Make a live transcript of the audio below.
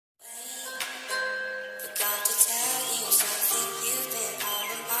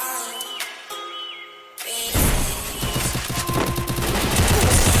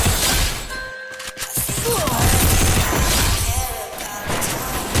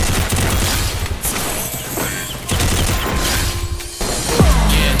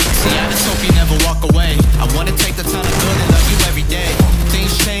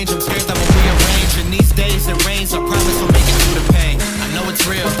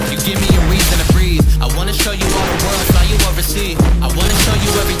You give me a reason to breathe. I wanna show you all the world, fly you overseas. I wanna show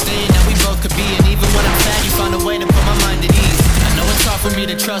you everything that we both could be. And even when I'm sad, you find a way to put my mind at ease. I know it's hard for me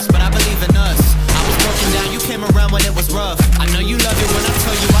to trust, but I believe in us. I was broken down, you came around when it was rough. I know you love it when I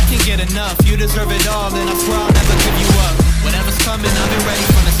tell you I can't get enough. You deserve it all, and I swear I'll never give you up. Whatever's coming, I've been ready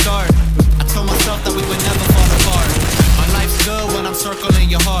from the start. I told myself that we would never fall apart. My life's good when I'm circling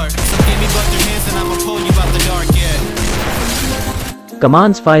your heart. So give me both your hands and I'ma pull you out the dark, yeah.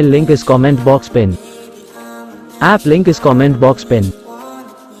 Commands file link is comment box pin. App link is comment box pin.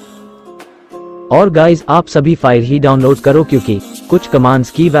 और guys आप सभी file ही download करो क्योंकि कुछ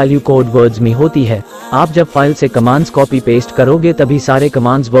commands की value code words में होती है। आप जब फाइल से कमांड्स कॉपी पेस्ट करोगे तभी सारे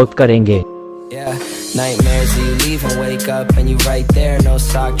कमांड्स वर्क करेंगे। Yeah, nightmares that you leave and wake up and you right there. No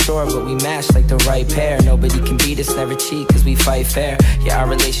sock drawer, but we match like the right pair. Nobody can beat us, never cheat, cause we fight fair. Yeah, our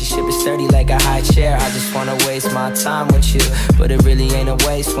relationship is sturdy like a high chair. I just wanna waste my time with you, but it really ain't a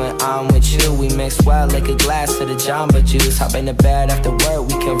waste when I'm with you. We mix well like a glass of the Jamba Juice. Hop in the bed after work,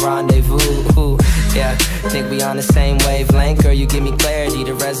 we can rendezvous. Yeah, think we on the same wavelength. Girl, you give me clarity,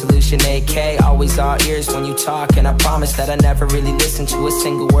 the resolution 8K. Always all ears when you talk, and I promise that I never really listen to a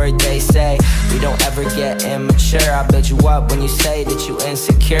single word they say. We don't ever get immature. I build you up when you say that you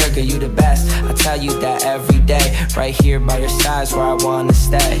insecure. Girl, you the best, I tell you that every day. Right here by your side's where I wanna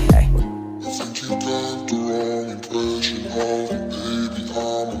stay. Hey. I think you got the wrong impression of me, baby.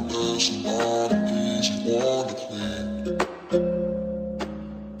 I'm a mess and not an easy one to clean.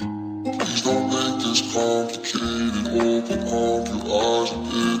 Please don't make this complicated. Open up your eyes a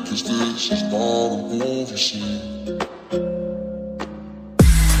bit, cause this is not a movie scene.